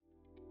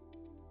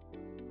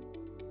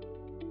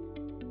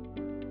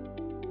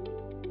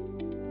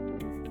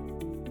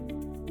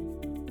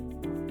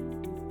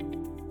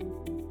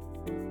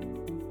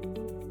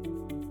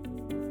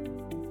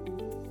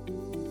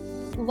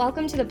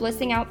Welcome to the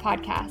Blissing Out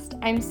podcast.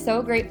 I'm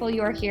so grateful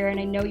you are here, and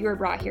I know you were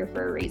brought here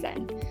for a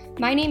reason.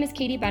 My name is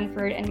Katie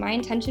Benford, and my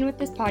intention with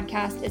this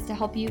podcast is to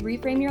help you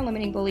reframe your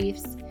limiting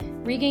beliefs,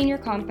 regain your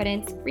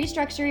confidence,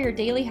 restructure your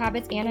daily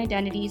habits and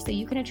identity so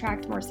you can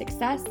attract more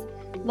success,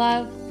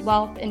 love,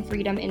 wealth, and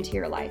freedom into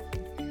your life.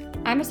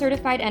 I'm a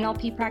certified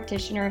NLP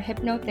practitioner,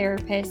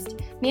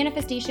 hypnotherapist,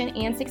 manifestation,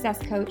 and success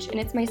coach, and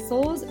it's my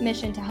soul's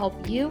mission to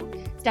help you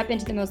step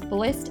into the most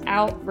blissed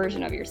out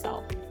version of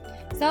yourself.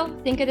 So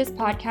think of this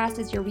podcast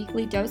as your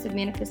weekly dose of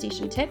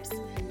manifestation tips,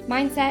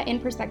 mindset,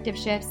 and perspective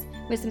shifts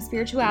with some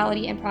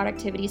spirituality and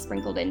productivity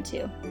sprinkled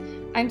into.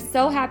 I'm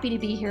so happy to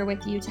be here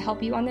with you to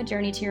help you on the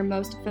journey to your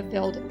most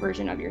fulfilled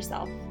version of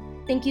yourself.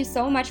 Thank you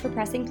so much for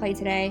pressing play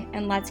today,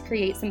 and let's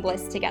create some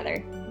bliss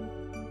together.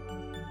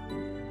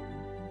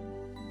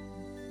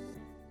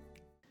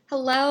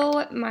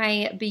 Hello,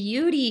 my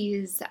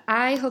beauties.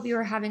 I hope you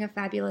are having a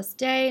fabulous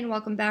day, and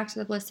welcome back to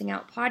the Blissing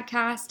Out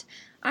podcast.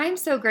 I'm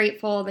so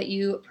grateful that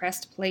you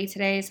pressed play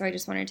today, so I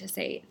just wanted to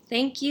say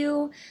thank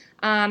you.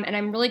 And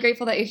I'm really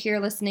grateful that you're here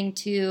listening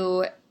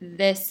to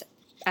this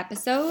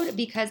episode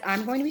because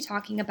I'm going to be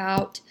talking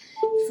about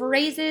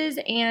phrases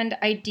and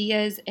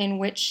ideas in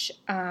which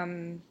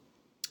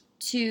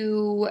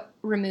to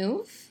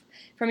remove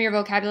from your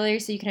vocabulary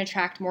so you can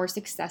attract more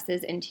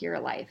successes into your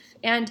life.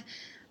 And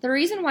the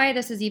reason why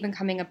this is even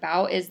coming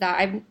about is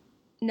that I've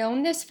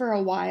known this for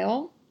a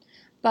while,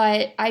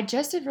 but I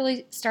just have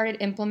really started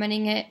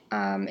implementing it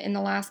in the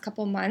last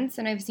couple months,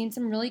 and I've seen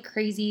some really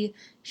crazy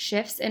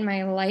shifts in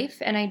my life,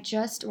 and I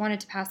just wanted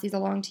to pass these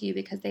along to you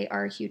because they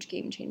are a huge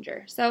game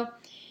changer. So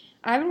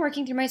I've been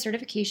working through my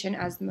certification,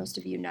 as most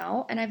of you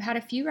know, and I've had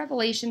a few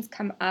revelations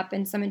come up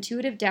and some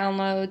intuitive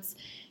downloads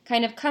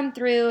kind of come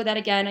through that,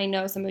 again, I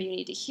know some of you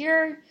need to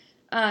hear.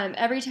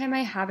 Every time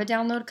I have a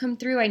download come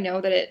through, I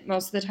know that it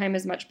most of the time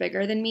is much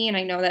bigger than me, and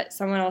I know that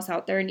someone else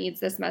out there needs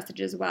this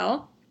message as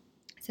well,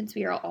 since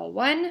we are all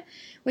one,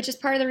 which is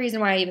part of the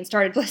reason why I even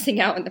started Blissing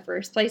Out in the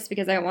first place,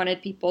 because I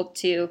wanted people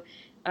to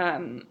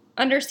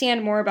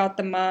understand more about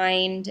the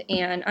mind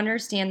and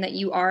understand that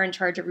you are in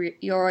charge of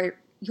your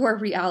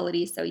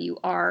reality, so you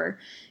are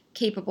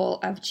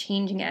capable of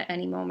changing at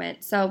any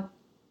moment. So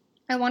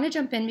I want to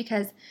jump in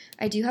because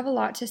I do have a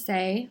lot to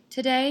say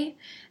today,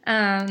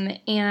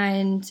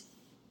 and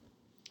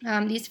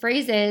these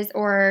phrases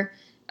or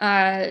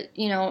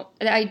the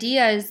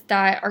ideas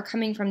that are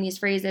coming from these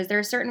phrases, there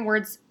are certain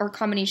words or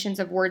combinations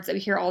of words that we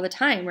hear all the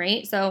time,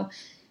 right? So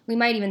we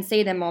might even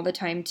say them all the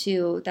time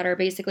too, that are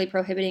basically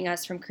prohibiting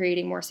us from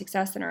creating more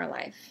success in our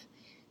life.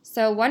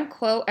 So one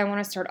quote I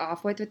want to start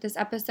off with this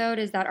episode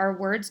is that our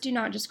words do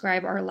not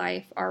describe our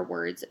life, our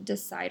words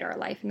decide our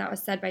life. And that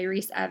was said by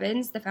Rhys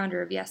Evans, the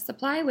founder of Yes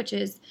Supply, which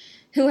is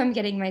who I'm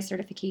getting my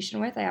certification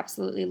with. I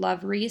absolutely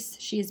love Rhys.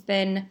 She's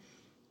been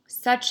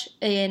such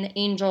an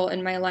angel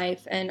in my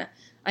life, and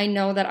I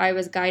know that I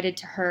was guided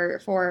to her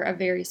for a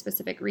very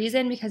specific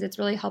reason because it's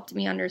really helped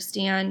me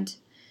understand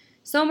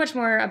so much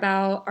more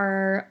about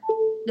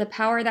the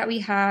power that we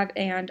have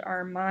and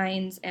our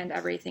minds and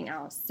everything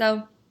else.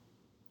 So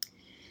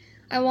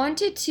I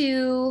wanted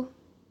to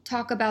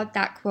talk about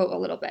that quote a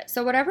little bit.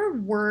 So whatever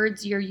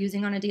words you're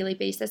using on a daily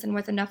basis and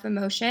with enough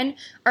emotion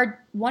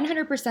are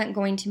 100%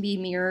 going to be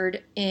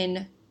mirrored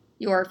in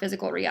your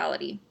physical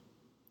reality.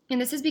 And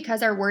this is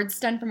because our words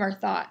stem from our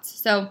thoughts.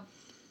 So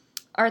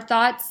our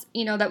thoughts,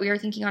 that we are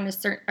thinking on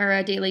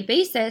a daily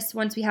basis,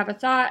 once we have a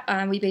thought,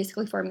 we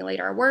basically formulate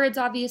our words,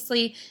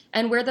 obviously.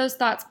 And where those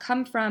thoughts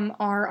come from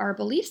are our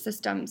belief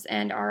systems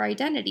and our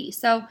identity.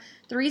 So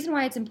the reason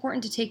why it's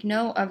important to take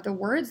note of the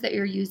words that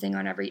you're using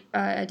on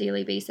a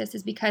daily basis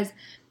is because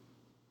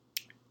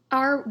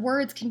our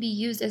words can be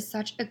used as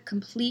such a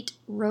complete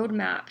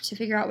roadmap to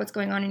figure out what's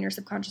going on in your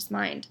subconscious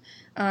mind,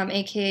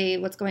 aka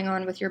what's going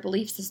on with your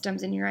belief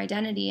systems and your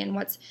identity and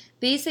what's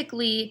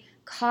basically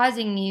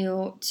causing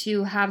you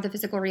to have the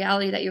physical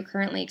reality that you're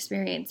currently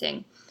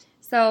experiencing.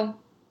 So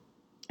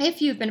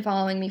if you've been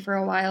following me for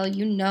a while,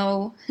 you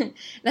know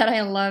that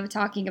I love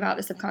talking about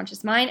the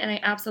subconscious mind, and I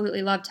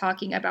absolutely love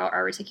talking about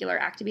our reticular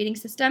activating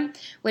system,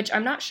 which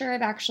I'm not sure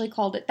I've actually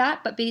called it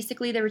that, but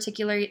basically the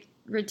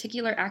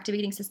reticular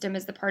activating system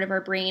is the part of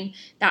our brain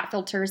that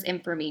filters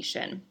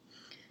information.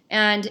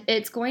 And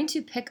it's going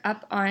to pick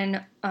up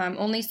on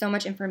only so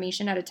much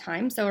information at a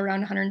time, so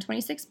around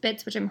 126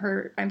 bits, which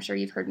I'm sure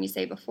you've heard me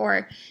say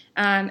before.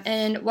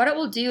 And what it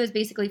will do is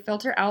basically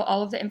filter out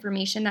all of the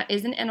information that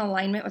isn't in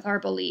alignment with our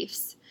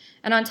beliefs.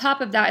 And on top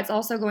of that, it's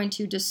also going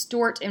to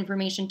distort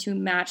information to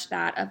match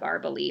that of our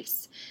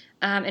beliefs.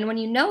 And when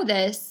you know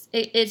this,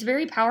 it's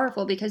very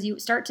powerful because you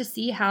start to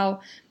see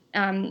how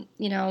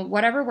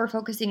whatever we're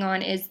focusing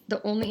on is the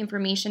only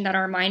information that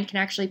our mind can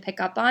actually pick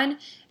up on,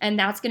 and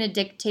that's going to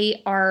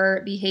dictate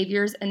our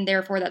behaviors, and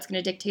therefore that's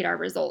going to dictate our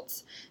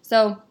results.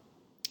 So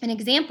an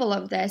example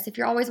of this, if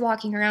you're always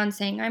walking around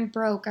saying, I'm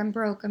broke, I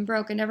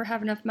never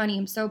have enough money,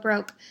 I'm so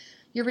broke,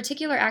 your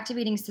reticular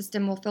activating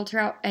system will filter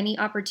out any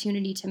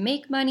opportunity to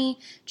make money,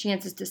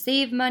 chances to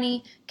save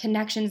money,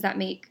 connections that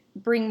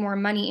bring more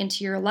money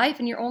into your life,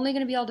 and you're only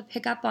going to be able to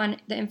pick up on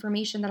the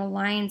information that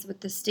aligns with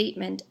the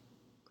statement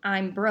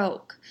I'm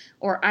broke,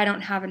 or I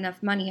don't have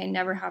enough money, I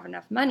never have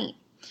enough money.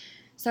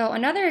 So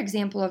another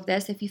example of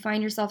this, if you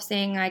find yourself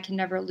saying, I can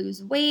never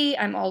lose weight,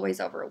 I'm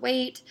always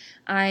overweight,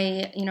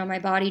 my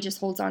body just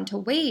holds on to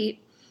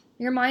weight,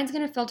 your mind's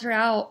going to filter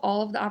out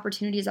all of the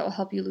opportunities that will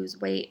help you lose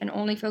weight and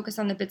only focus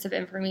on the bits of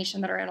information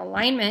that are in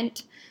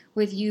alignment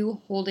with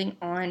you holding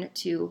on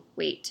to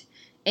weight.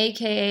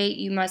 AKA,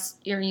 you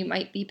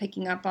might be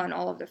picking up on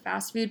all of the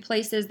fast food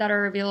places that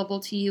are available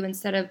to you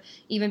instead of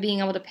even being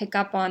able to pick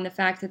up on the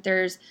fact that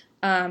there's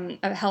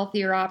a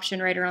healthier option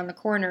right around the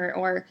corner,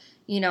 or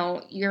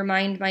your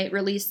mind might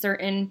release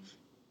certain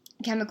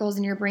chemicals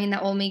in your brain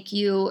that will make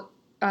you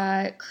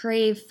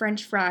crave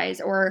French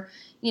fries, or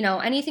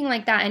anything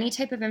like that. Any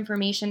type of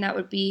information that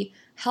would be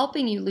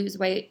helping you lose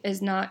weight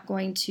is not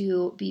going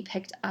to be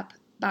picked up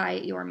by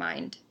your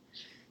mind.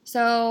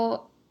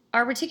 So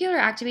our reticular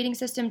activating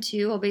system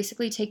too will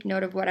basically take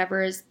note of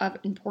whatever is of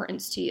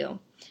importance to you,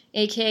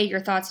 aka your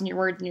thoughts and your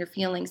words and your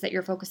feelings that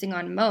you're focusing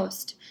on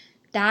most.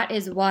 That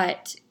is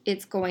what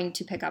it's going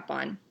to pick up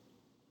on.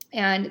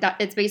 And that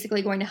it's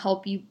basically going to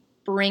help you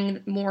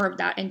bring more of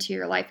that into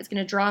your life. It's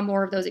going to draw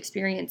more of those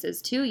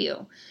experiences to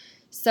you.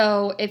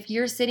 So if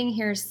you're sitting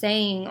here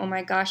saying, oh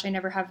my gosh, I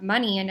never have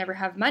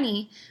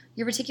money,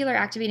 your reticular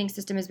activating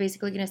system is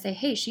basically going to say,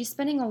 hey, she's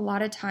spending a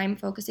lot of time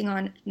focusing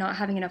on not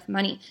having enough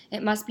money.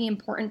 It must be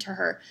important to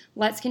her.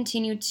 Let's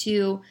continue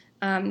to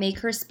make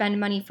her spend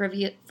money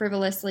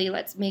frivolously.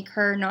 Let's make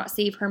her not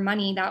save her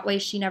money. That way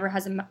she never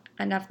has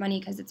enough money,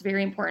 because it's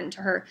very important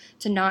to her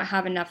to not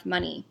have enough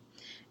money.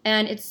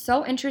 And it's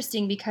so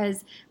interesting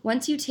because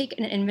once you take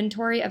an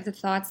inventory of the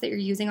thoughts that you're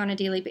using on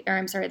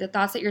the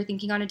thoughts that you're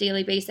thinking on a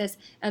daily basis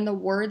and the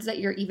words that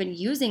you're even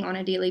using on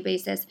a daily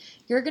basis,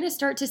 you're going to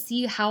start to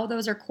see how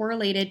those are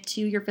correlated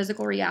to your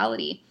physical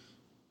reality.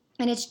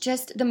 And it's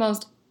just the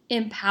most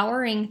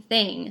empowering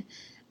thing.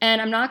 And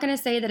I'm not going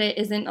to say that it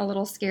isn't a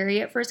little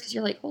scary at first, because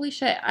you're like, holy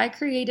shit, I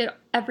created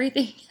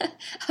everything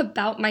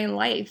about my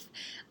life.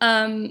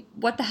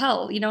 What the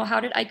hell?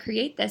 How did I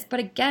create this? But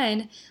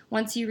again,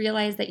 once you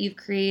realize that you've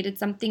created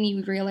something,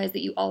 you realize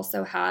that you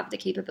also have the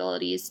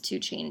capabilities to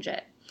change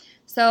it.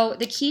 So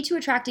the key to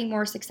attracting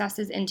more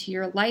successes into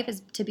your life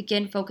is to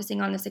begin focusing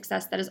on the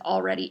success that is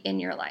already in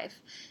your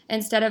life,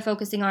 instead of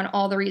focusing on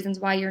all the reasons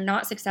why you're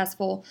not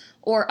successful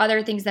or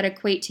other things that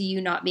equate to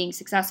you not being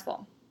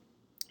successful.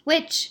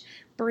 Which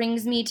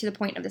brings me to the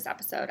point of this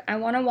episode. I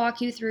want to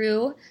walk you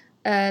through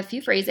a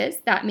few phrases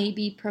that may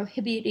be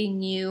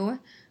prohibiting you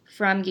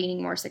from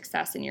gaining more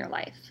success in your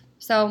life.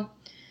 So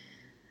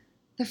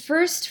the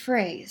first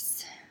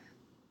phrase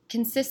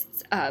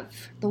consists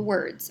of the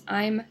words,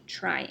 I'm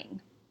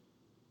trying.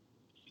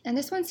 And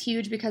this one's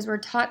huge because we're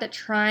taught that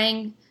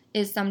trying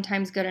is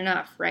sometimes good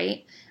enough,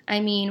 right? I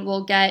mean,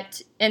 we'll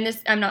get, and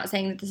this, I'm not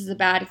saying that this is a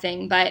bad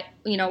thing, but,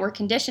 we're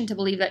conditioned to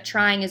believe that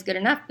trying is good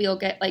enough. We'll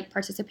get like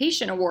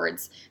participation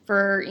awards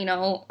for,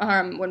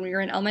 when we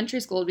were in elementary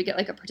school, we get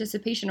like a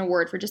participation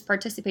award for just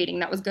participating.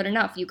 That was good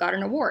enough. You got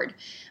an award.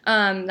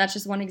 That's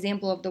just one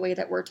example of the way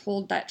that we're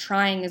told that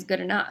trying is good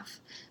enough.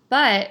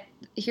 But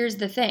here's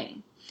the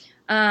thing.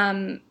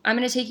 I'm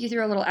going to take you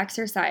through a little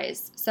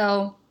exercise.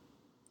 So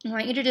I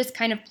want you to just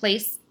kind of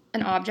place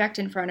an object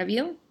in front of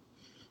you.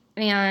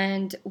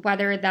 And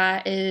whether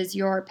that is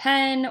your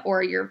pen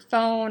or your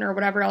phone or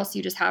whatever else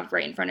you just have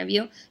right in front of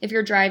you. If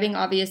you're driving,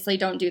 obviously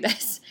don't do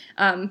this.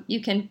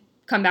 You can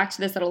come back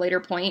to this at a later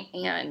point,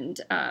 and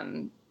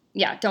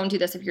don't do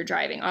this if you're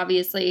driving.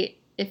 Obviously,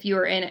 if you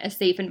are in a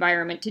safe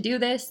environment to do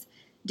this,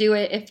 do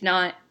it. If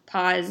not,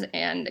 pause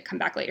and come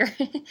back later.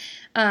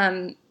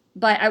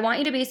 But I want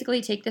you to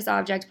basically take this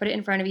object, put it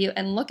in front of you,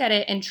 and look at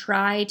it and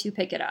try to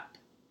pick it up.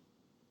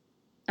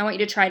 I want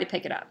you to try to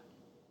pick it up.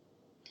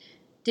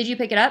 Did you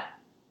pick it up?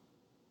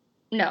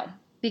 No,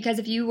 because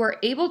if you were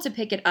able to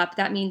pick it up,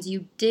 that means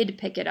you did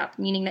pick it up,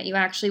 meaning that you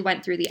actually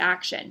went through the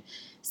action.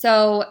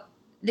 So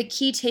the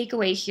key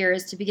takeaway here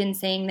is to begin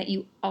saying that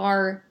you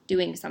are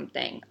doing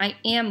something. I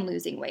am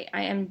losing weight.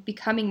 I am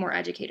becoming more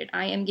educated.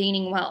 I am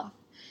gaining wealth.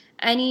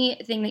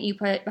 Anything that you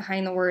put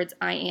behind the words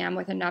I am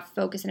with enough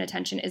focus and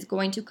attention is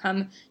going to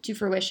come to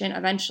fruition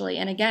eventually.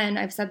 And again,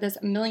 I've said this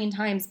a million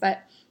times,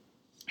 but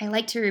I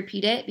like to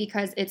repeat it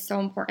because it's so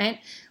important.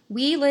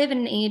 We live in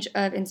an age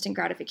of instant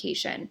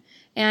gratification.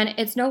 And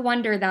it's no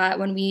wonder that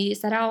when we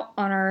set out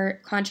on our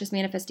conscious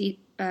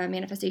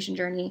manifestation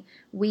journey,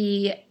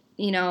 we,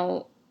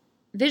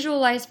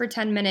 visualize for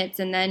 10 minutes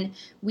and then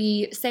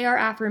we say our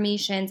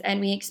affirmations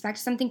and we expect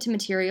something to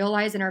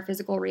materialize in our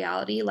physical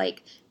reality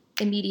like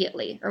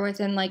immediately or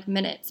within like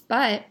minutes.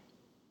 But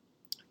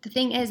the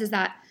thing is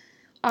that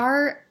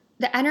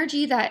the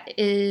energy that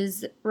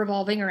is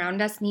revolving around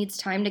us needs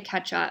time to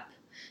catch up.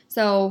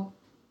 So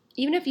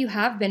even if you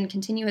have been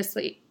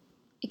continuously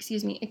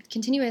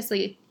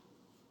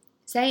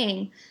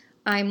saying,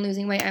 I'm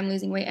losing weight,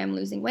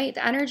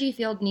 the energy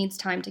field needs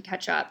time to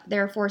catch up.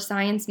 Therefore,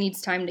 science needs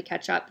time to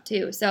catch up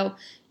too. So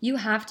you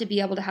have to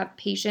be able to have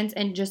patience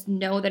and just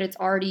know that it's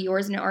already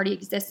yours and it already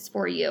exists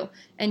for you.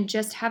 And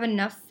just have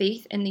enough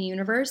faith in the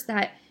universe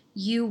that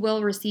you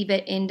will receive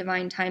it in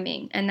divine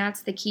timing. And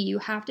that's the key. You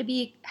have to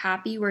be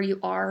happy where you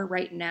are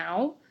right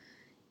now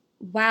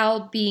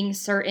while being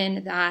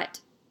certain that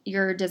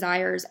your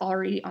desire is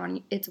already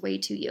on its way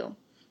to you.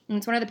 And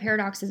it's one of the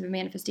paradoxes of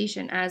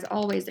manifestation. As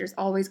always, there's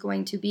always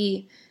going to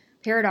be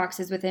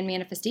paradoxes within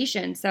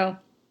manifestation. So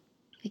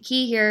the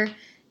key here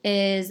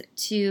is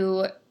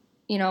to,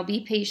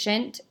 be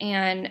patient,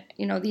 and,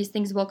 these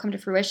things will come to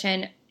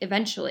fruition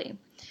eventually.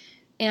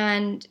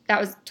 And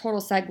that was total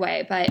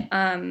segue,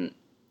 but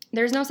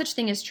there's no such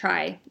thing as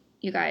try,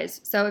 you guys.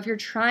 So if you're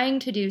trying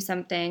to do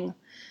something,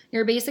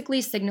 you're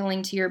basically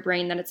signaling to your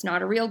brain that it's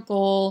not a real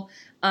goal,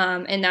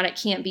 and that it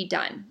can't be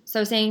done.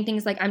 So saying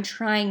things like, I'm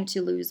trying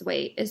to lose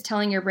weight, is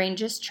telling your brain,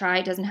 just try.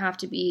 It doesn't have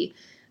to be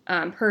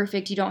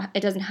perfect.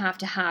 It doesn't have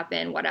to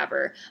happen,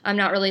 whatever. I'm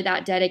not really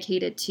that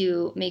dedicated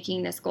to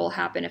making this goal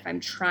happen if I'm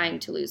trying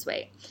to lose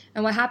weight.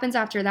 And what happens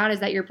after that is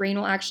that your brain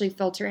will actually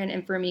filter in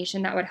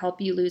information that would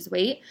help you lose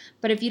weight.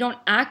 But if you don't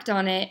act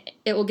on it,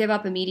 it will give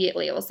up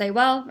immediately. It will say,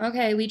 well,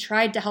 okay, we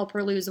tried to help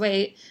her lose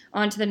weight,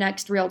 on to the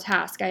next real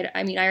task. I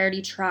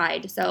already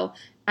tried, so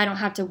I don't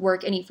have to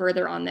work any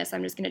further on this.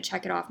 I'm just going to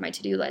check it off my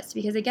to-do list.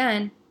 Because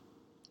again,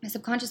 the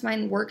subconscious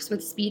mind works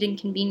with speed and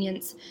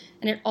convenience,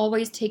 and it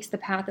always takes the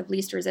path of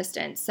least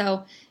resistance.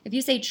 So if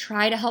you say,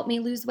 try to help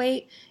me lose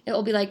weight, it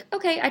will be like,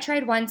 okay, I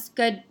tried once,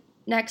 good,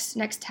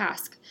 next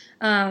task.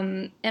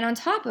 And on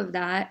top of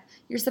that,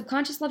 your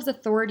subconscious loves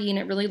authority, and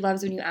it really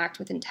loves when you act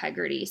with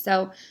integrity.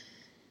 So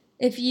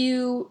if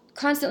you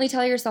constantly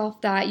tell yourself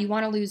that you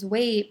want to lose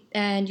weight,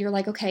 and you're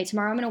like, okay,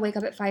 tomorrow I'm going to wake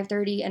up at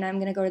 5:30 and I'm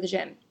going to go to the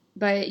gym,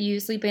 but you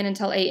sleep in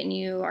until 8 and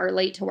you are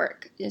late to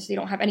work, so you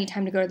don't have any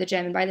time to go to the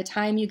gym. And by the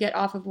time you get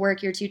off of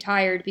work, you're too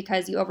tired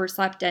because you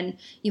overslept and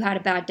you had a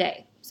bad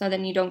day. So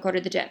then you don't go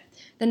to the gym.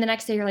 Then the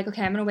next day you're like,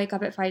 okay, I'm going to wake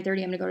up at 5:30, I'm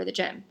going to go to the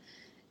gym.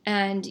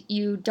 And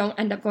you don't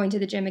end up going to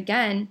the gym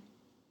again.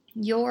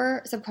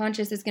 Your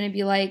subconscious is going to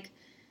be like,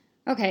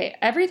 okay,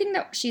 everything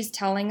that she's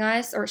telling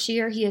us, or she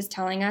or he is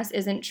telling us,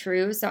 isn't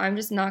true. So I'm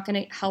just not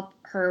going to help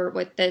her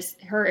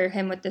or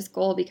him with this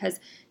goal, because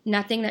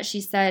nothing that she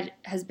said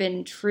has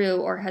been true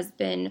or has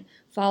been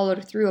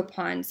followed through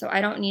upon. So I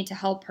don't need to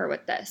help her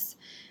with this.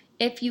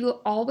 If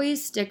you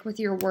always stick with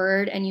your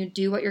word and you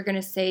do what you're going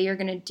to say you're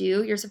going to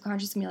do, your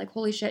subconscious is going to be like,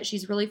 holy shit,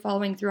 she's really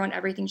following through on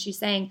everything she's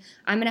saying.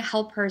 I'm going to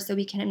help her so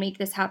we can make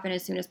this happen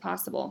as soon as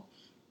possible.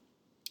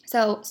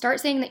 So start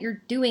saying that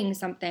you're doing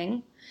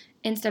something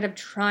instead of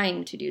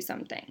trying to do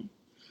something.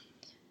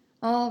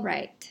 All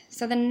right.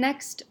 So the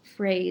next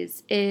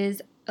phrase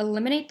is,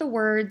 eliminate the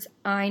words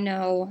I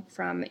know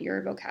from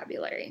your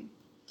vocabulary.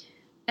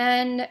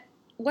 And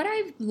what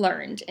I've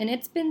learned, and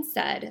it's been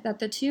said, that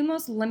the two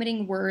most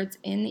limiting words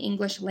in the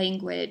English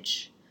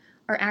language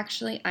are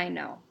actually I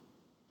know.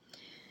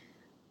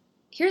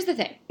 Here's the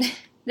thing.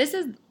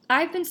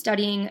 I've been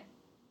studying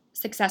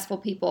successful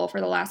people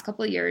for the last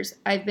couple of years.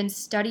 I've been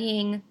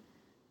studying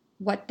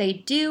what they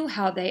do,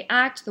 how they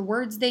act, the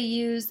words they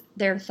use,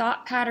 their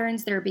thought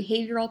patterns, their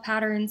behavioral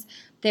patterns,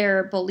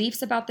 their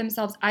beliefs about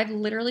themselves. I've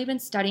literally been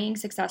studying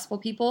successful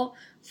people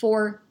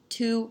for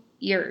 2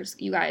 years,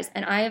 you guys,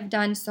 and I have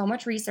done so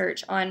much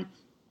research on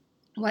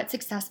what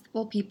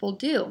successful people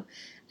do.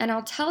 And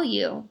I'll tell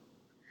you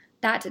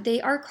that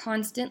they are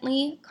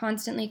constantly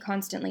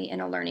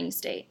in a learning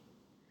state.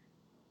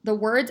 The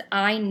words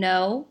I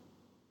know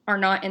are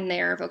not in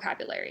their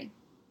vocabulary.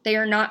 They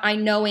are not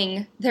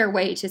knowing their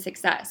way to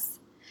success.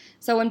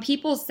 So when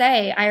people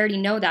say, I already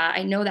know that,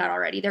 I know that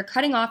already, they're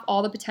cutting off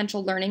all the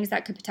potential learnings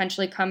that could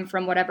potentially come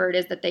from whatever it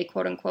is that they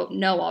quote unquote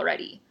know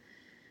already.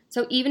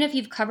 So even if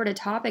you've covered a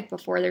topic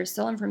before, there's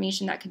still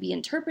information that could be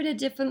interpreted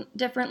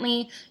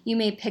differently. You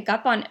may pick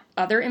up on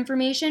other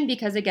information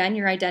because, again,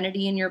 your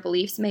identity and your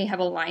beliefs may have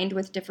aligned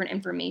with different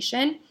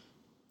information.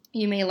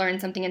 You may learn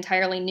something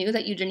entirely new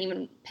that you didn't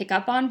even pick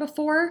up on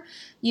before.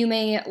 You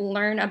may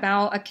learn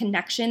about a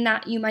connection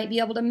that you might be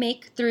able to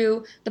make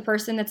through the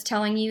person that's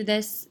telling you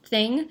this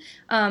thing.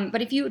 But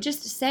if you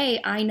just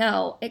say, I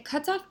know, it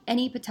cuts off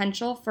any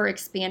potential for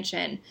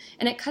expansion,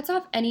 and it cuts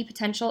off any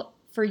potential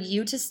for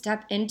you to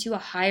step into a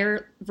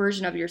higher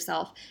version of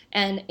yourself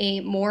and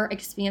a more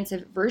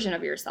expansive version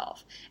of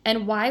yourself.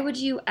 And why would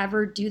you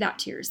ever do that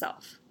to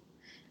yourself?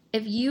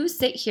 If you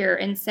sit here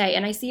and say,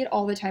 and I see it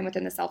all the time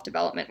within the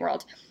self-development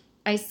world,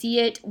 I see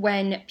it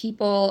when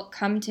people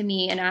come to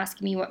me and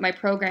ask me what my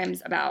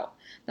program's about.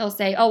 They'll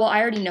say, oh, well,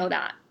 I already know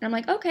that. And I'm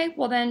like, okay,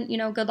 well then,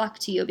 good luck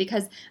to you.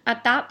 Because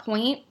at that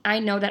point, I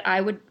know that I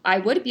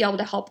would be able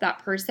to help that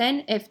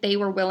person if they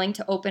were willing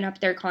to open up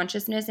their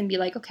consciousness and be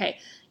like, okay,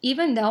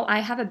 even though I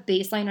have a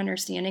baseline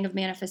understanding of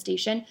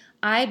manifestation,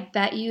 I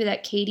bet you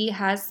that Katie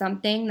has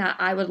something that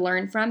I would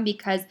learn from,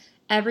 because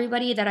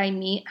everybody that I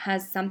meet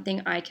has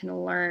something I can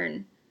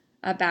learn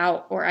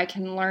about or I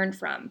can learn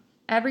from.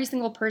 Every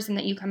single person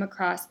that you come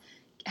across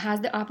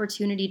has the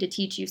opportunity to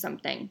teach you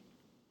something.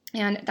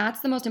 And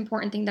that's the most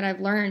important thing that I've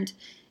learned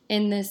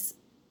in this,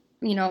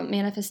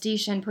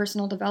 manifestation,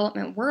 personal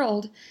development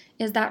world,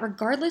 is that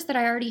regardless that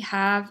I already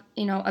have,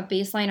 a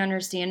baseline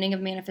understanding of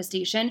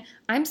manifestation,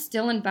 I'm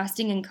still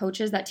investing in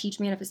coaches that teach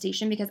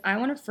manifestation because I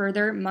want to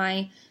further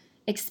my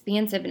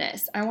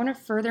expansiveness. I want to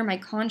further my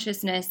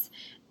consciousness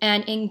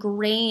and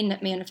ingrain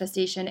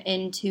manifestation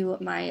into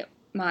my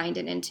mind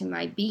and into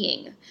my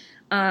being.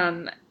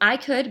 I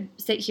could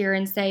sit here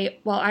and say,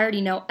 well, I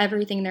already know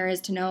everything there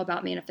is to know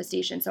about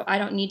manifestation, so I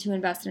don't need to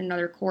invest in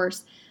another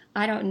course.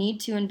 I don't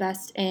need to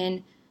invest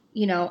in,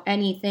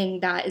 anything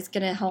that is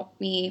going to help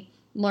me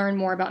learn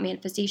more about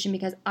manifestation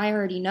because I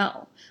already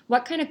know.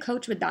 What kind of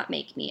coach would that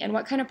make me? And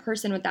what kind of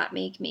person would that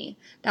make me?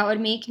 That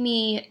would make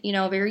me,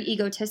 very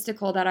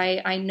egotistical that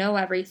I know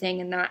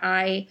everything and that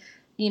I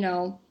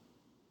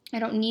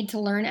don't need to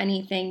learn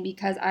anything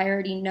because I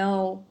already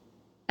know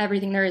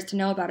everything there is to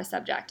know about a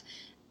subject.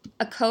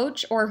 A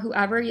coach or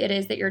whoever it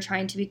is that you're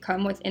trying to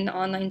become within the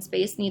online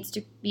space needs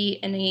to be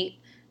in a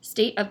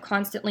state of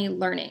constantly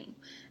learning.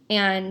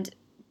 And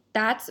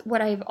that's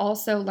what I've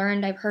also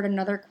learned. I've heard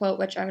another quote,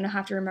 which I'm going to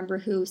have to remember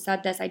who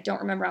said this. I don't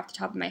remember off the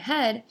top of my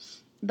head,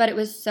 but it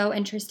was so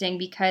interesting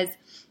because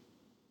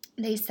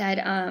they said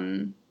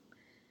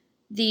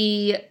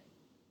the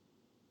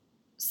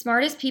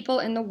smartest people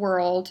in the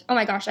world. Oh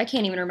my gosh, I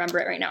can't even remember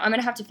it right now. I'm going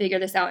to have to figure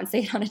this out and say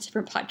it on a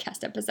different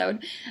podcast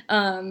episode.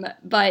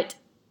 But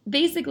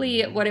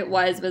basically what it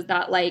was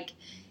that like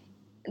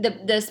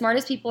the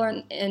smartest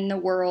people in the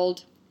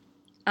world,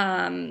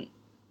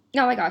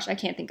 oh my gosh, I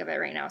can't think of it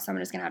right now, so I'm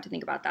just going to have to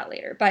think about that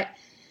later. But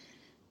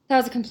that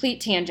was a complete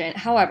tangent.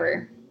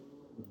 However,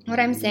 what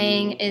I'm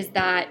saying is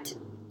that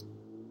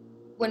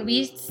when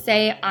we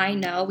say I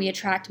know, we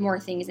attract more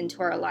things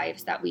into our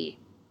lives that we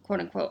quote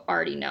unquote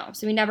already know.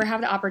 So we never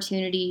have the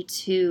opportunity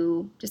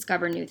to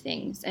discover new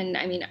things. And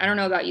I mean, I don't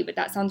know about you, but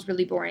that sounds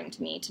really boring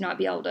to me to not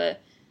be able to,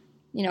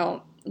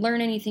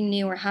 learn anything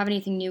new or have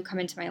anything new come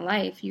into my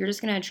life. You're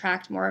just going to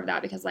attract more of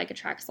that because like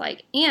attracts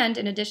like. And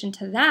in addition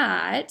to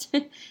that,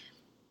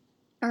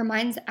 our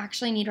minds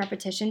actually need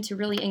repetition to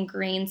really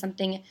ingrain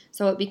something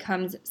so it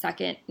becomes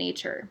second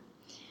nature.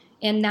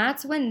 And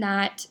that's when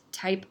that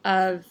type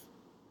of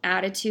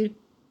attitude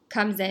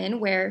comes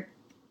in where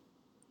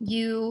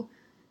you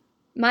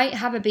might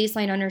have a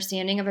baseline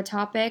understanding of a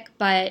topic,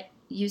 but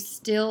you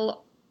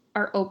still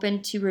are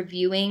open to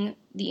reviewing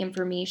the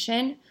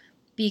information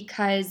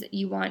because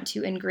you want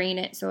to ingrain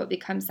it so it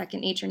becomes second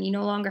nature and you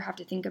no longer have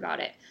to think about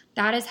it.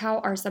 That is how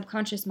our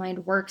subconscious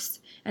mind works,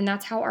 and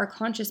that's how our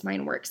conscious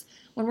mind works.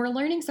 When we're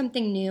learning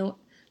something new,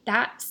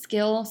 that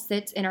skill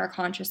sits in our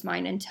conscious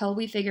mind until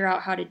we figure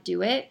out how to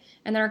do it,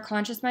 and then our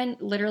conscious mind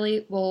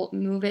literally will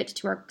move it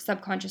to our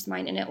subconscious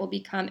mind, and it will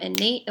become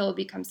innate, it will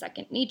become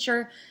second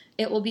nature.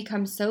 It will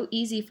become so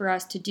easy for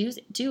us to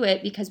do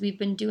it because we've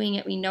been doing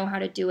it, we know how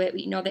to do it,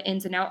 we know the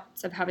ins and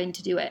outs of having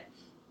to do it.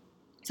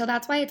 So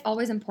that's why it's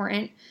always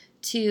important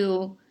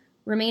to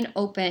remain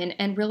open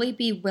and really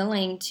be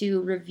willing to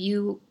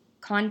review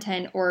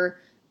content or,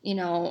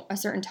 a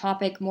certain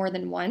topic more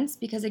than once.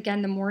 Because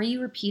again, the more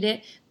you repeat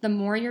it, the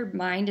more your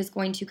mind is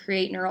going to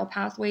create neural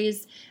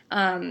pathways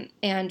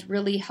and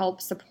really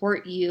help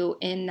support you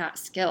in that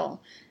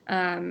skill.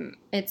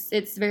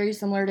 It's very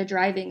similar to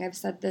driving. I've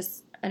said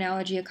this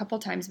analogy a couple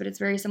times, but it's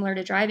very similar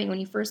to driving.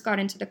 When you first got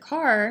into the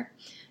car,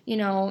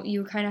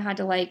 you kind of had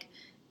to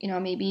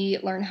maybe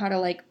learn how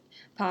to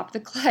pop the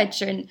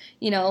clutch and,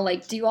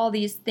 do all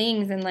these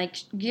things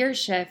and gear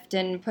shift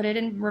and put it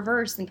in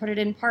reverse and put it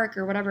in park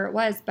or whatever it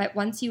was. But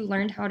once you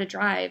learned how to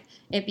drive,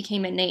 it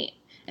became innate.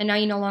 And now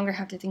you no longer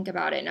have to think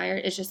about it. Now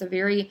it's just a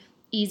very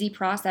easy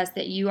process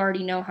that you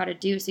already know how to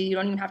do. So you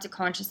don't even have to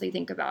consciously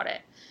think about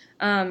it.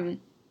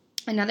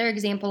 Another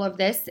example of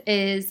this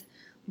is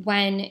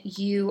when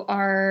you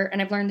are,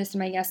 and I've learned this in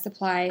my Yes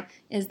Supply,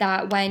 is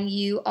that when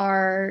you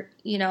are,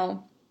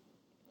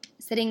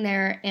 sitting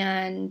there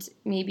and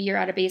maybe you're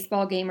at a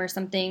baseball game or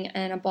something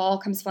and a ball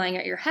comes flying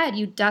at your head,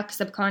 you duck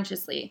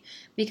subconsciously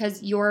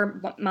because your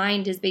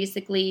mind is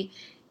basically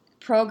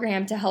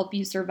programmed to help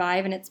you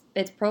survive, and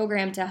it's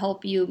programmed to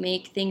help you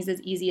make things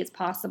as easy as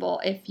possible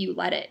if you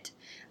let it.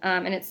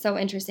 And it's so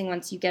interesting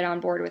once you get on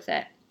board with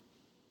it.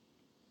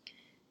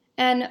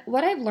 And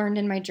what I've learned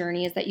in my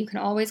journey is that you can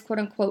always, quote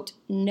unquote,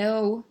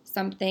 know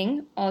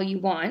something all you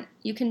want.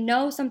 You can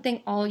know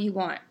something all you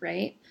want,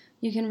 right?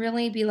 You can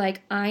really be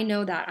like, I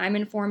know that. I'm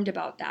informed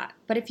about that.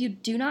 But if you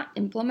do not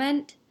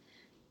implement,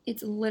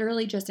 it's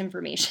literally just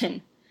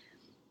information.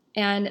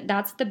 And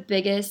that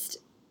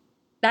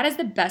is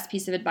the best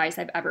piece of advice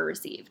I've ever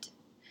received.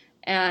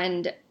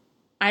 And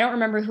I don't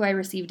remember who I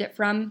received it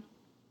from.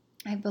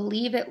 I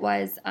believe it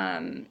was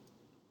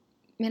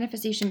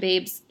Manifestation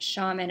Babe's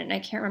shaman, and I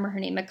can't remember her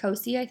name.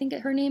 Makosi, I think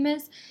her name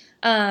is.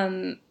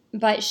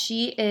 But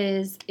she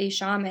is a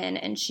shaman,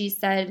 and she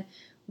said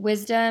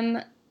wisdom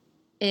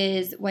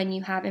is when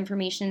you have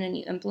information and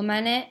you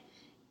implement it,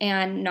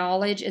 and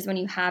knowledge is when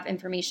you have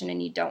information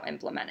and you don't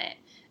implement it.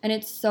 And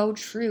it's so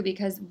true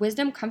because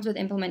wisdom comes with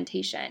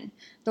implementation.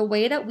 The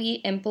way that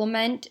we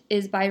implement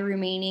is by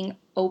remaining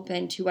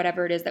open to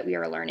whatever it is that we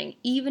are learning,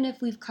 even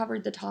if we've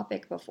covered the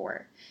topic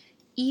before.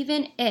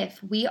 Even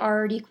if we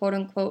already, quote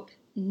unquote,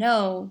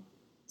 know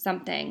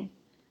something,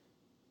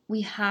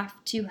 we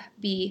have to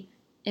be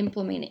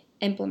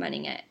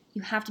implementing it.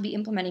 You have to be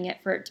implementing it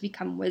for it to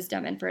become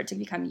wisdom and for it to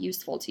become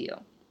useful to you.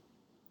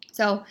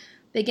 So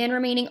begin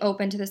remaining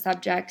open to the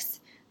subjects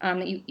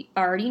that you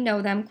already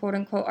know them, quote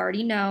unquote,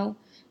 already know.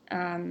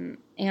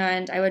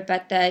 And I would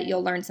bet that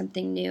you'll learn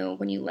something new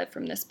when you live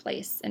from this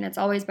place. And it's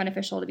always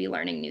beneficial to be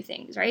learning new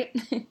things, right?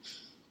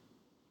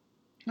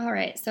 All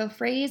right, so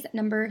phrase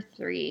number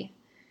 3.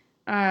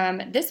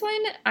 This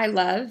one I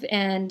love,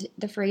 and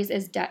the phrase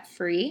is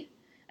debt-free.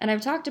 And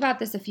I've talked about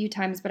this a few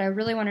times, but I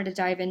really wanted to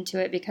dive into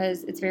it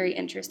because it's very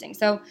interesting.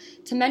 So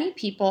to many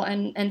people,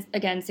 and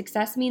again,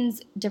 success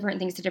means different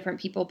things to different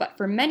people, but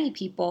for many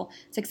people,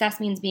 success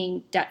means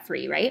being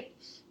debt-free, right?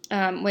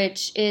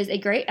 Which is a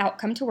great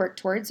outcome to work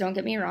towards, don't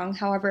get me wrong.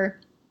 However,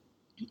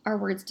 our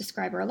words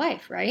describe our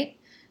life, right?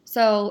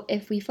 So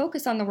if we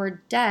focus on the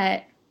word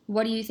debt,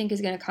 what do you think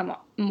is going to come,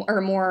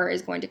 or more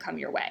is going to come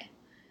your way?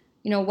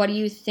 What do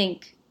you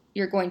think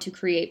you're going to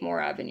create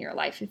more of in your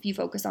life if you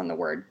focus on the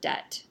word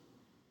debt?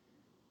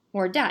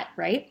 More debt,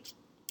 right?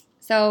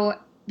 So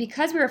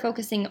because we were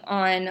focusing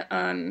on,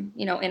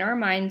 in our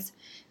minds,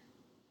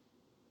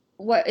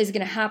 what is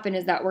going to happen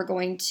is that we're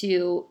going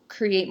to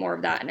create more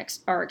of that in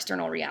our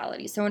external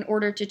reality. So in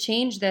order to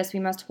change this, we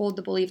must hold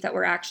the belief that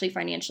we're actually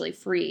financially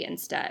free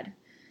instead.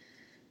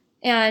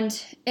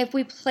 And if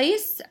we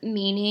place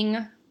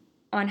meaning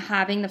on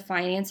having the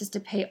finances to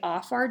pay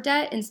off our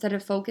debt instead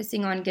of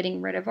focusing on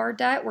getting rid of our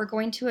debt, we're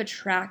going to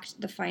attract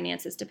the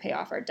finances to pay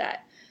off our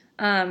debt.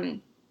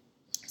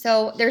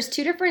 So there's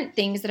 2 different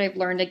things that I've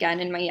learned again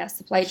in my Yes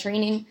Supply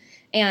training,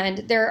 and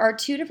there are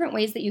 2 different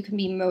ways that you can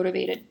be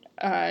motivated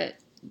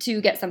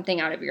to get something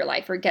out of your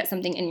life or get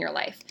something in your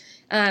life.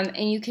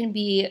 And you can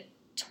be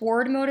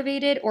toward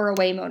motivated or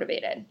away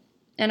motivated.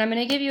 And I'm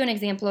going to give you an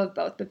example of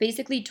both, but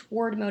basically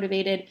toward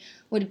motivated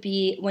would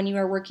be when you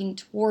are working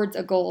towards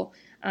a goal,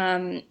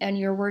 and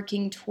you're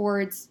working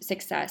towards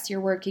success.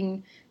 You're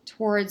working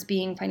towards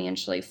being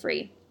financially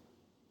free.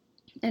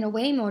 And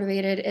away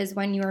motivated is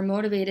when you are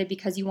motivated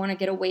because you want to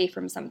get away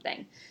from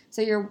something.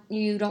 So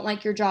you don't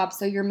like your job,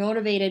 so you're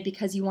motivated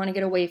because you want to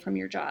get away from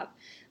your job.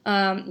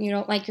 You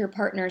don't like your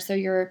partner, so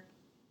you're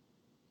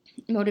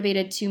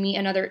motivated to meet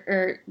another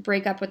or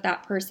break up with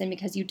that person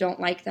because you don't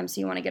like them,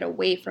 so you want to get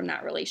away from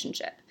that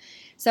relationship.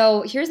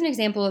 So here's an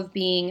example of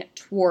being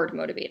toward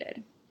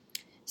motivated.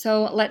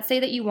 So let's say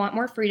that you want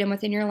more freedom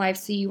within your life,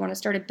 so you want to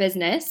start a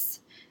business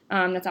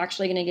that's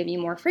actually going to give you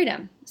more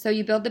freedom. So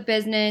you build the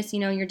business,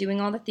 you're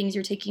doing all the things,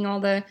 you're taking all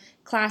the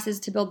classes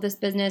to build this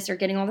business or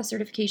getting all the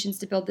certifications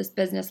to build this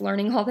business,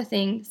 learning all the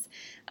things,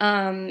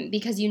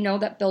 because you know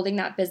that building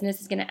that business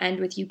is going to end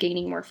with you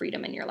gaining more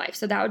freedom in your life.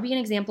 So that would be an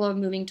example of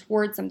moving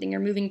towards something. You're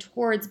moving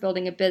towards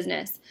building a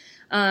business.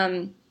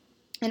 And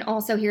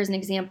also here's an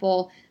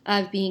example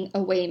of being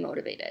away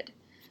motivated.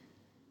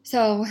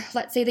 So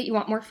let's say that you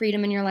want more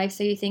freedom in your life.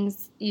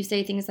 You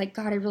say things like,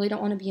 God, I really don't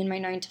want to be in my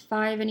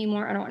 9-to-5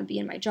 anymore. I don't want to be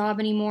in my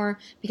job anymore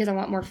because I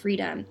want more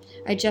freedom.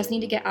 I just need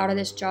to get out of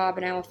this job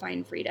and I will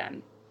find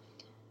freedom.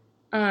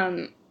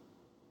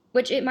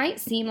 Which it might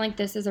seem like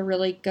this is a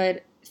really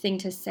good thing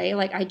to say,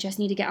 like I just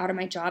need to get out of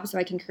my job so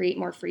I can create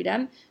more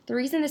freedom. The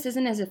reason this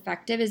isn't as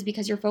effective is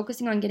because you're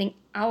focusing on getting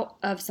out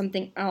of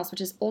something else, which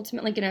is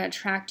ultimately going to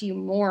attract you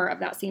more of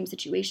that same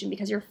situation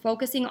because you're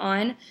focusing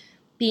on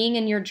being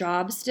in your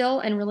job still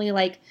and really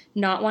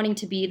not wanting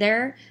to be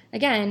there.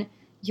 Again,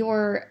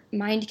 your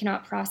mind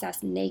cannot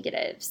process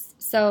negatives.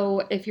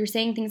 So if you're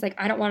saying things like,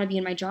 I don't want to be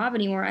in my job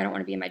anymore, I don't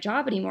want to be in my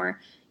job anymore,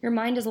 your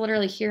mind is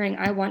literally hearing,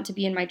 I want to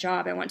be in my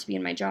job, I want to be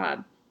in my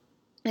job.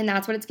 And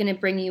that's what it's going to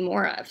bring you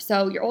more of.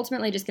 So you're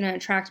ultimately just going to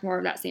attract more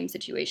of that same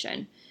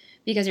situation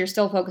because you're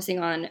still focusing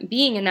on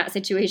being in that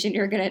situation.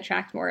 You're going to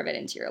attract more of it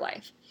into your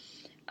life.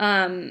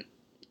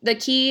 The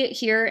key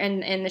here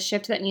and the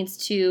shift that needs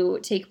to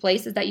take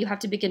place is that you have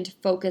to begin to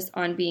focus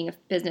on being a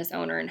business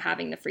owner and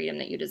having the freedom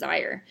that you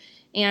desire.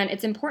 And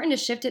it's important to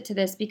shift it to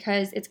this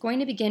because it's going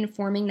to begin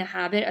forming the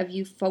habit of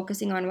you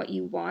focusing on what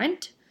you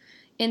want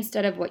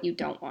instead of what you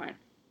don't want.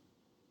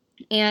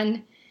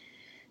 And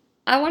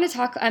I'm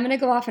going to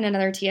go off on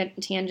another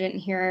tangent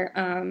here,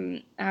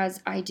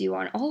 as I do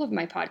on all of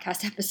my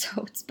podcast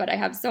episodes, but I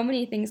have so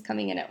many things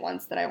coming in at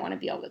once that I want to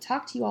be able to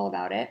talk to you all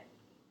about it.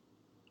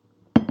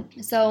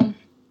 So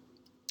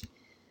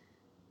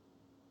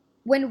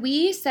when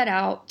we set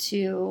out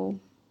to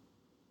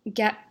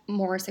get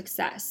more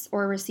success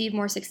or receive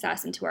more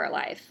success into our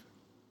life,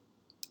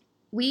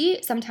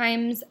 we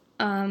sometimes,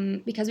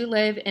 because we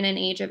live in an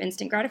age of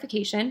instant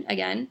gratification,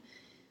 again,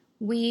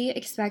 we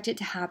expect it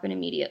to happen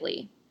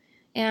immediately.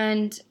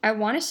 And I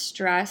want to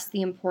stress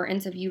the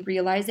importance of you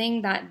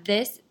realizing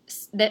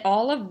that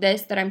all of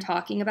this that I'm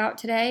talking about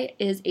today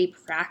is a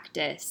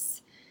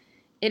practice.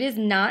 It is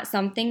not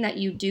something that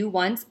you do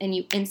once and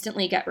you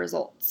instantly get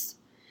results.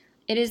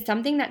 It is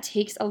something that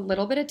takes a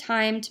little bit of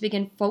time to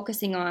begin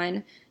focusing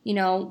on,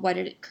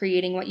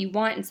 creating what you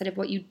want instead of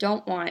what you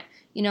don't want,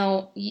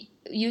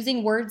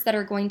 using words that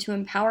are going to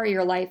empower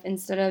your life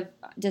instead of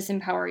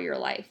disempower your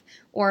life,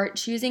 or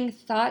choosing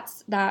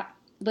thoughts that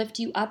lift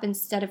you up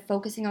instead of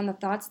focusing on the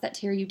thoughts that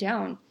tear you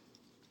down.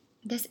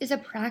 This is a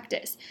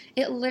practice.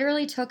 It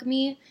literally took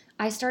me,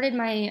 I started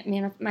my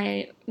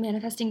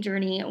manifesting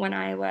journey when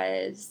I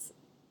was,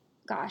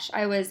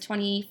 I was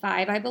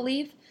 25, I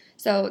believe.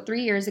 So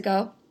 3 years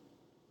ago.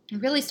 I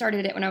really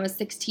started it when I was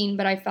 16,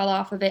 but I fell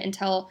off of it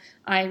until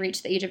I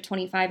reached the age of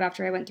 25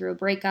 after I went through a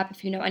breakup.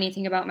 If you know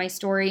anything about my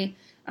story,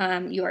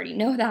 you already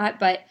know that.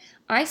 But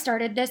I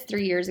started this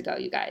 3 years ago,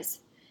 you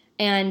guys.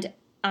 And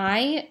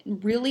I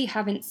really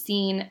haven't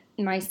seen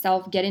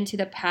myself get into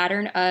the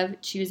pattern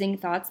of choosing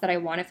thoughts that I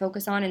want to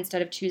focus on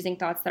instead of choosing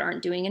thoughts that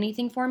aren't doing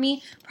anything for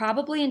me,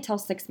 probably until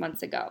 6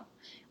 months ago.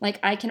 Like,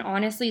 I can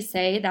honestly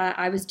say that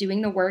I was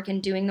doing the work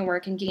and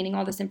gaining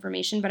all this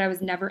information, but I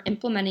was never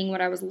implementing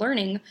what I was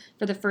learning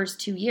for the first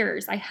 2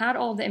 years. I had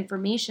all the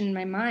information in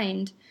my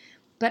mind,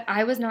 but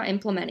I was not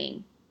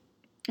implementing.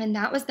 And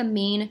that was the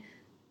main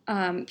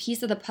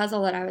piece of the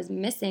puzzle that I was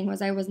missing,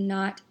 was I was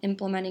not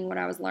implementing what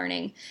I was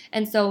learning.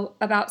 And so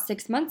about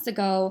 6 months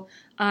ago,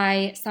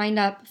 I signed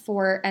up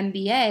for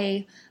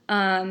MBA,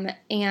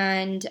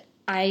 and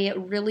I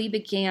really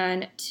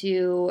began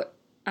to,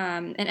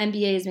 and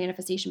MBA is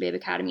Manifestation Babe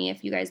Academy,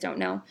 if you guys don't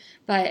know,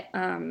 but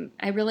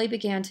I really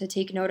began to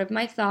take note of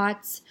my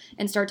thoughts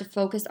and start to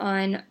focus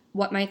on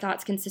what my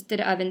thoughts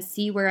consisted of and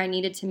see where I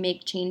needed to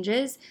make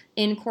changes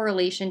in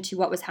correlation to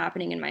what was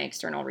happening in my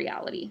external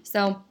reality.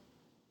 So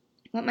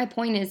what my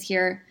point is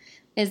here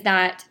is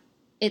that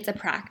it's a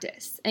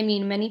practice. I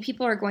mean, many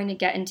people are going to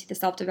get into the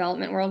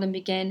self-development world and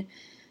begin,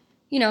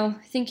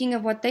 thinking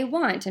of what they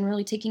want and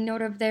really taking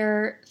note of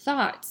their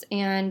thoughts.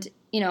 And,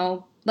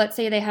 let's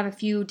say they have a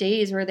few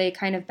days where they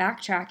kind of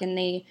backtrack and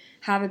they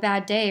have a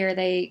bad day, or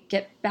they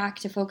get back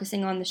to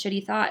focusing on the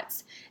shitty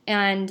thoughts.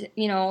 And,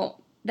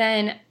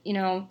 then,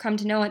 come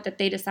to know it that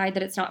they decide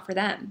that it's not for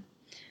them.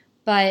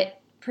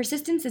 But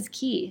persistence is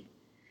key.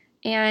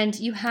 And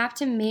you have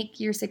to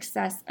make your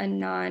success a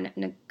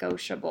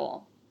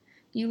non-negotiable.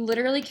 You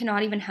literally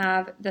cannot even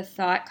have the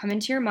thought come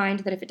into your mind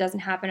that if it doesn't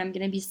happen, I'm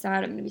going to be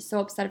sad. I'm going to be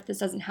so upset if this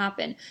doesn't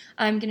happen.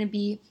 I'm going to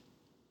be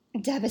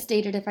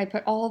devastated if I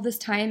put all of this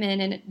time in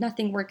and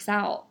nothing works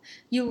out.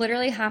 You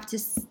literally have to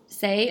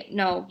say,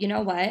 no, you know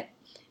what?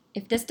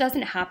 If this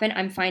doesn't happen,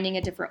 I'm finding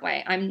a different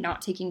way. I'm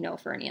not taking no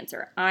for an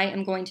answer. I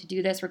am going to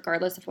do this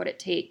regardless of what it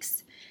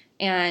takes.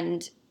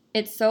 And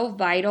it's so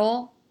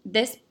vital.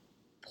 This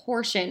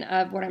portion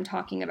of what I'm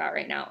talking about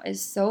right now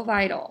is so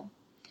vital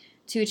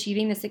to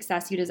achieving the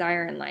success you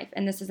desire in life.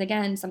 And this is,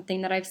 again,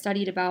 something that I've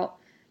studied about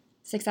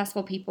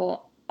successful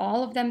people.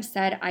 All of them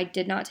said, I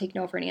did not take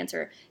no for an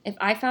answer. If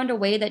I found a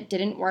way that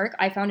didn't work,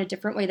 I found a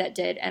different way that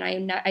did. And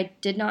I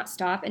did not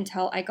stop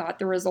until I got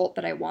the result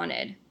that I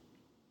wanted.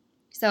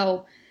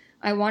 So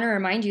I want to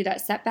remind you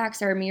that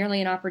setbacks are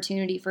merely an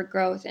opportunity for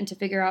growth and to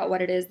figure out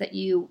what it is that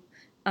you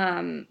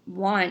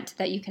want,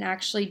 that you can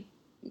actually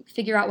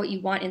figure out what you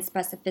want in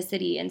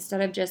specificity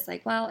instead of just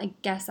like, well, I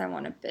guess I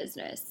want a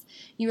business.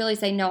 You really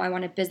say, no, I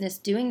want a business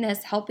doing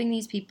this, helping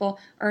these people,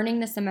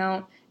 earning this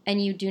amount,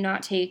 and you do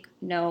not take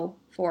no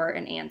for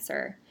an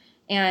answer.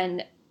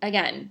 And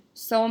again,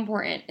 so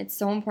important. It's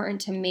so important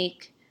to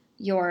make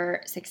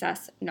your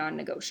success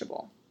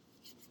non-negotiable.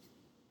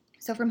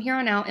 So from here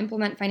on out,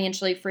 implement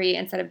financially free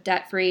instead of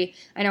debt free.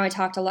 I know I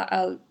talked about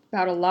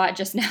a lot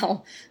just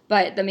now,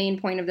 but the main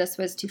point of this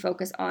was to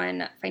focus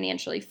on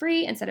financially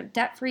free instead of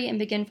debt free, and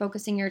begin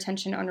focusing your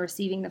attention on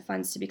receiving the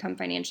funds to become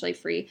financially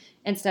free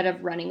instead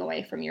of running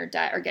away from your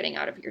debt or getting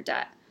out of your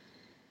debt.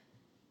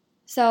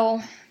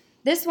 So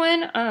this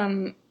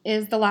one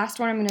is the last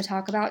one I'm going to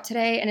talk about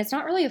today, and it's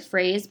not really a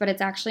phrase, but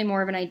it's actually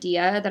more of an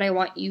idea that I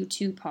want you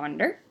to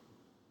ponder,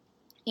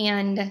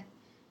 and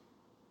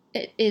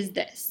it is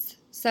this.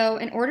 So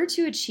in order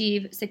to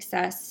achieve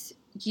success,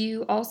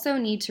 you also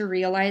need to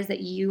realize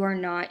that you are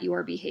not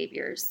your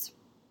behaviors.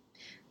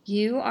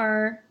 You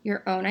are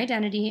your own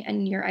identity,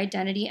 and your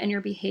identity and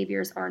your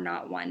behaviors are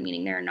not one,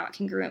 meaning they're not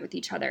congruent with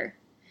each other.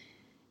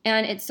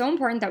 And it's so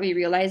important that we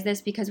realize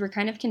this, because we're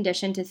kind of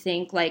conditioned to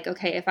think like,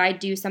 okay, if I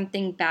do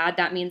something bad,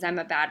 that means I'm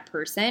a bad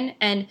person.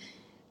 And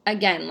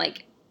again,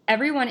 like,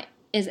 everyone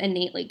is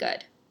innately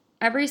good.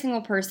 Every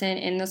single person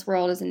in this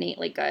world is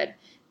innately good.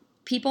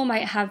 People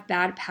might have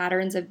bad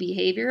patterns of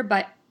behavior,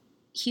 but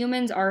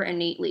humans are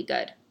innately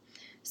good.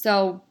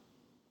 So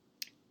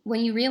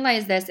when you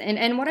realize this,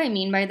 and what I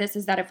mean by this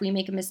is that if we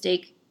make a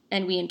mistake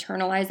and we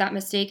internalize that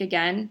mistake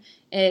again,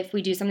 if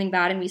we do something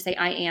bad and we say,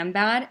 I am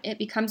bad, it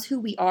becomes who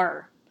we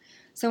are.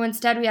 So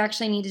instead, we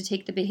actually need to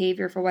take the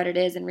behavior for what it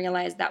is and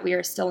realize that we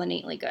are still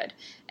innately good.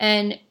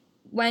 And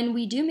when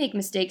we do make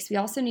mistakes, we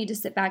also need to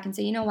sit back and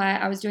say, you know what,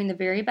 I was doing the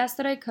very best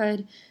that I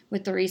could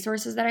with the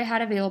resources that I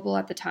had available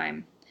at the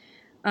time.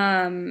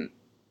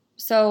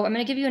 So I'm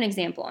going to give you an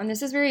example, and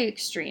this is very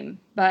extreme,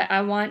 but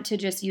I want to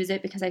just use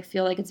it because I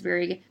feel like it's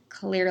very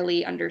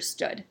clearly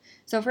understood.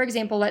 So for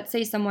example, let's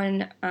say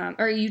someone,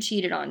 or you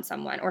cheated on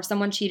someone, or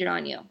someone cheated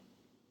on you.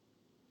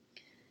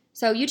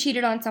 So you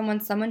cheated on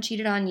someone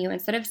cheated on you.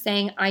 Instead of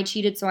saying, I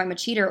cheated, so I'm a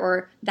cheater,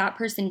 or that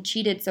person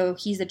cheated, so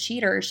he's a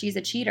cheater, or she's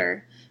a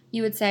cheater,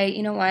 you would say,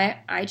 you know what,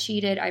 I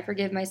cheated, I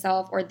forgive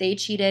myself, or they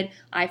cheated,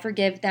 I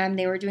forgive them.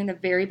 They were doing the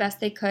very best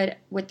they could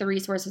with the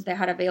resources they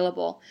had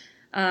available.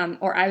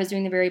 or I was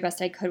doing the very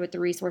best I could with the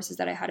resources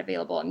that I had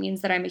available. It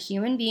means that I'm a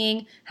human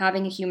being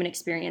having a human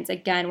experience.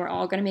 Again, we're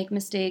all going to make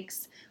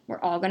mistakes.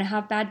 We're all going to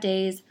have bad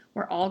days.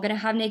 We're all going to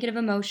have negative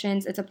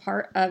emotions. It's a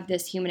part of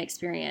this human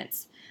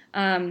experience.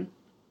 And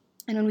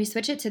when we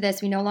switch it to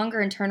this, we no longer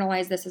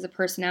internalize this as a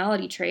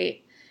personality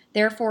trait.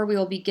 Therefore, we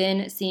will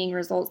begin seeing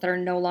results that are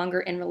no longer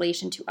in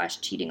relation to us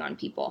cheating on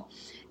people.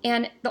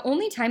 And the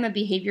only time a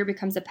behavior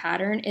becomes a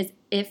pattern is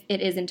if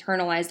it is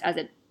internalized as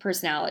a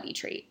personality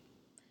trait.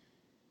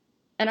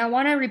 And I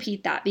want to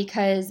repeat that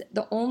because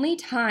the only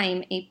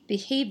time a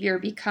behavior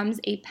becomes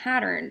a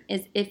pattern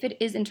is if it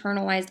is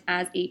internalized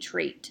as a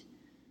trait.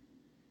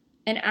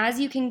 And as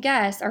you can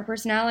guess, our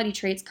personality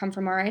traits come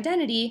from our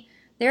identity.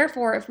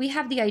 Therefore, if we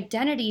have the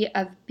identity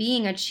of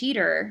being a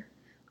cheater,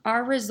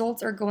 our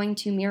results are going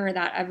to mirror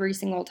that every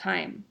single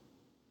time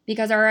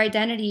because our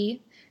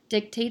identity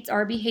dictates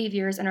our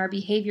behaviors and our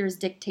behaviors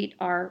dictate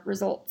our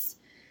results.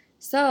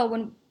 So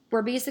when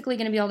we're basically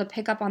going to be able to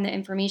pick up on the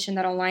information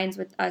that aligns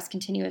with us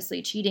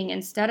continuously cheating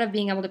instead of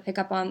being able to pick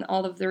up on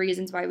all of the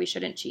reasons why we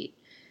shouldn't cheat.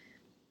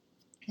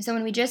 So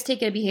when we just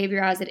take a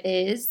behavior as it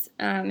is,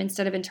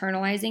 instead of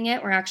internalizing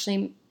it, we're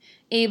actually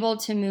able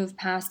to move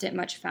past it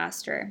much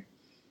faster.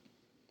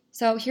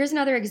 So here's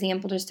another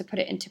example just to put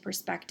it into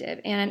perspective.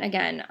 And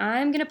again,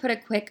 I'm going to put a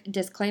quick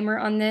disclaimer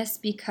on this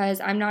because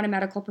I'm not a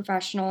medical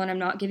professional and I'm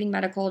not giving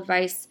medical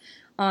advice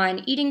on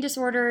eating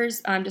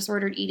disorders,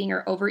 disordered eating,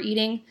 or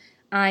overeating.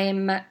 I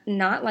am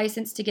not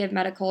licensed to give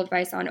medical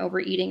advice on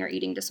overeating or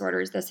eating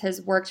disorders. This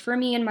has worked for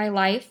me in my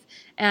life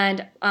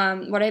and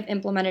what I've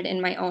implemented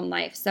in my own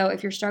life. So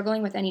if you're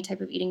struggling with any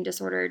type of eating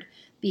disordered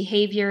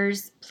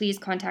behaviors, please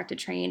contact a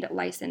trained,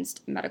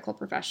 licensed medical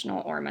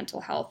professional or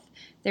mental health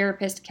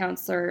therapist,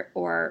 counselor,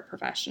 or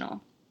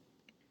professional.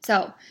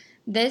 So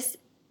this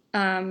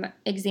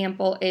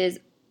example is,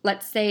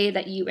 let's say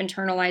that you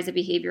internalize a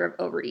behavior of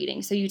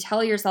overeating. So you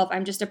tell yourself,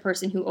 I'm just a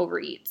person who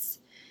overeats.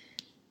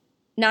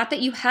 Not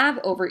that you have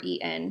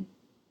overeaten,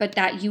 but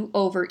that you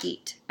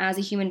overeat. As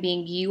a human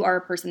being, you are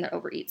a person that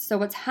overeats. So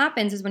what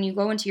happens is when you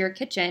go into your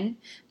kitchen,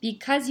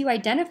 because you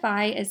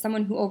identify as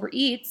someone who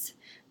overeats,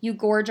 you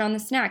gorge on the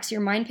snacks.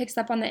 Your mind picks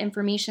up on the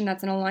information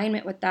that's in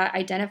alignment with that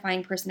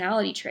identifying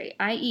personality trait,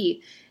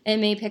 i.e., it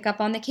may pick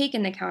up on the cake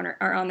in the counter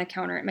or on the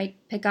counter. It might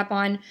pick up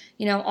on,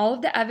 all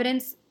of the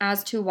evidence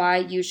as to why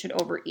you should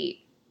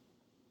overeat.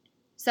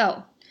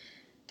 So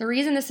the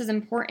reason this is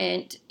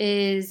important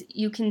is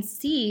you can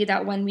see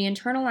that when we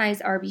internalize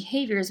our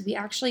behaviors, we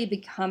actually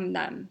become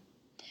them.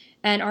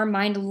 And our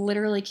mind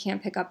literally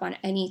can't pick up on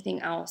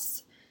anything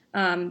else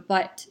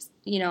but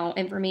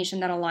information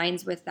that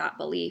aligns with that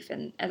belief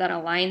and that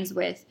aligns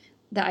with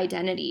the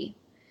identity.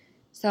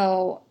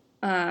 So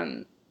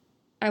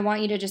I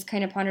want you to just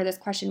kind of ponder this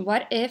question.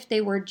 What if they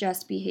were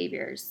just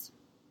behaviors?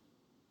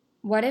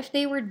 What if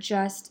they were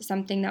just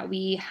something that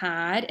we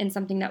had and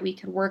something that we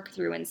could work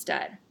through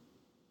instead?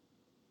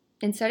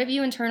 Instead of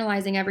you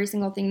internalizing every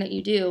single thing that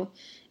you do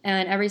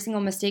and every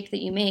single mistake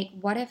that you make,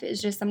 what if it's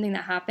just something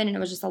that happened and it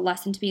was just a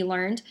lesson to be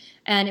learned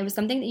and it was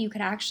something that you could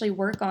actually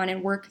work on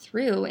and work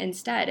through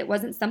instead? It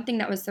wasn't something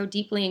that was so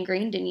deeply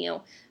ingrained in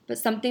you, but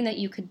something that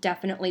you could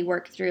definitely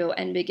work through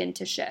and begin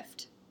to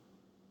shift.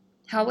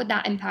 How would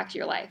that impact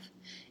your life?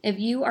 If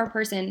you are a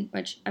person,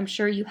 which I'm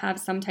sure you have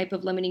some type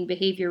of limiting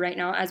behavior right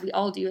now, as we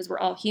all do, as we're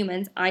all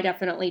humans, I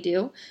definitely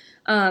do,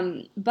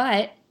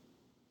 but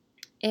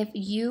if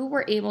you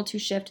were able to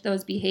shift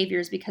those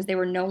behaviors because they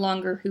were no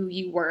longer who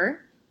you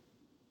were,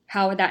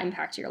 how would that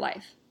impact your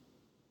life?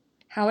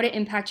 How would it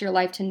impact your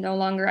life to no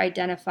longer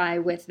identify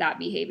with that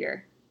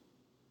behavior?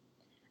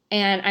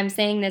 And I'm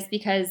saying this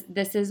because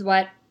this is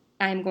what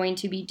I'm going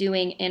to be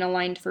doing in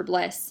Aligned for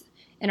Bliss.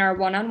 In our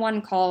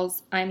one-on-one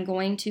calls, I'm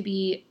going to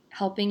be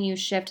helping you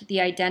shift the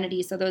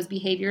identity so those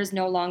behaviors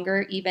no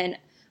longer even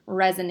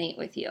resonate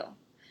with you.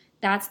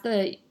 That's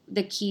the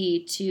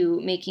key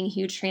to making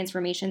huge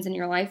transformations in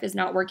your life, is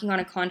not working on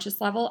a conscious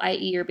level,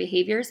 i.e. your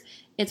behaviors.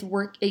 It's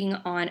working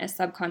on a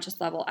subconscious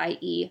level,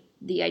 i.e.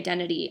 the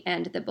identity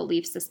and the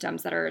belief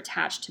systems that are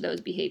attached to those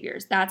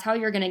behaviors. That's how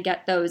you're going to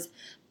get those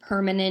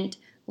permanent,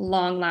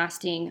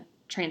 long-lasting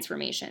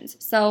transformations.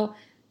 So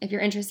if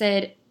you're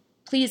interested,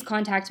 please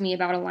contact me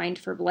about Aligned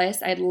for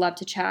Bliss. I'd love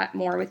to chat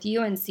more with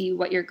you and see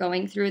what you're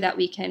going through, that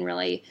we can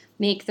really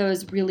make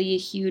those really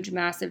huge,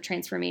 massive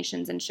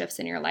transformations and shifts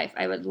in your life.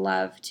 I would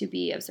love to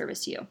be of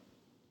service to you.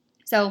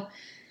 So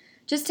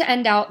just to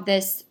end out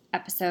this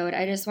episode,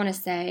 I just want to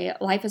say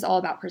life is all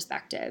about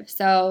perspective.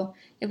 So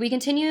if we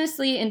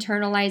continuously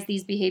internalize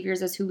these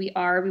behaviors as who we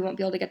are, we won't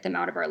be able to get them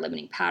out of our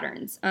limiting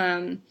patterns.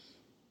 And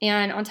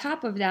on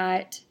top of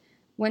that,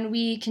 when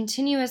we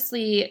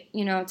continuously,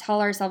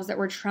 tell ourselves that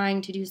we're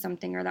trying to do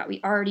something or that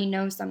we already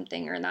know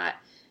something or that,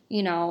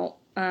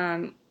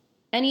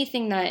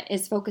 anything that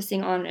is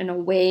focusing on an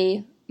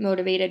away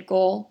motivated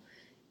goal,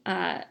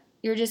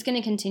 you're just going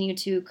to continue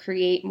to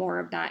create more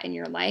of that in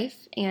your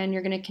life, and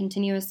you're going to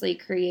continuously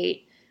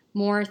create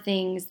more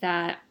things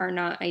that are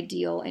not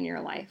ideal in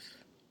your life.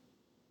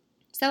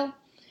 So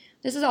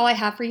this is all I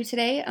have for you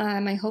today.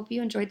 I hope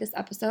you enjoyed this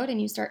episode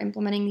and you start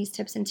implementing these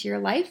tips into your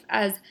life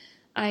as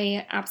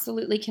I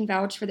absolutely can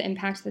vouch for the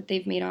impact that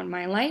they've made on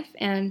my life,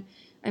 and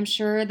I'm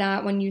sure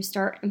that when you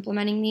start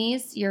implementing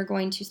these, you're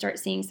going to start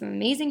seeing some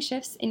amazing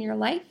shifts in your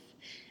life.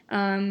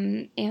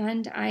 And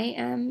I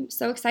am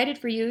so excited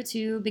for you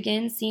to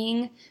begin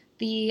seeing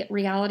the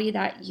reality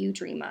that you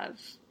dream of.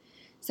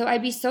 So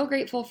I'd be so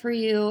grateful for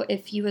you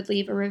if you would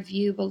leave a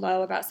review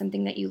below about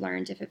something that you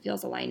learned, if it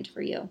feels aligned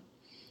for you.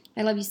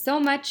 I love you so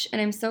much,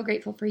 and I'm so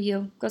grateful for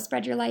you. Go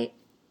spread your light.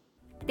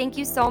 Thank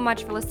you so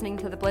much for listening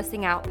to the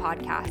Blissing Out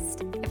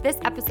podcast. If this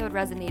episode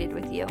resonated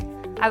with you,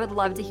 I would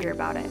love to hear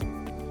about it.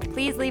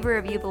 Please leave a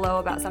review below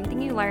about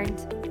something you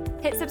learned.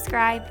 Hit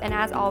subscribe, and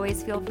as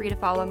always, feel free to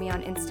follow me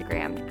on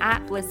Instagram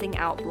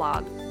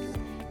 @BlissingOutBlog.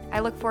 I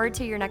look forward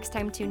to your next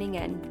time tuning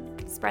in.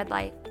 Spread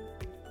light.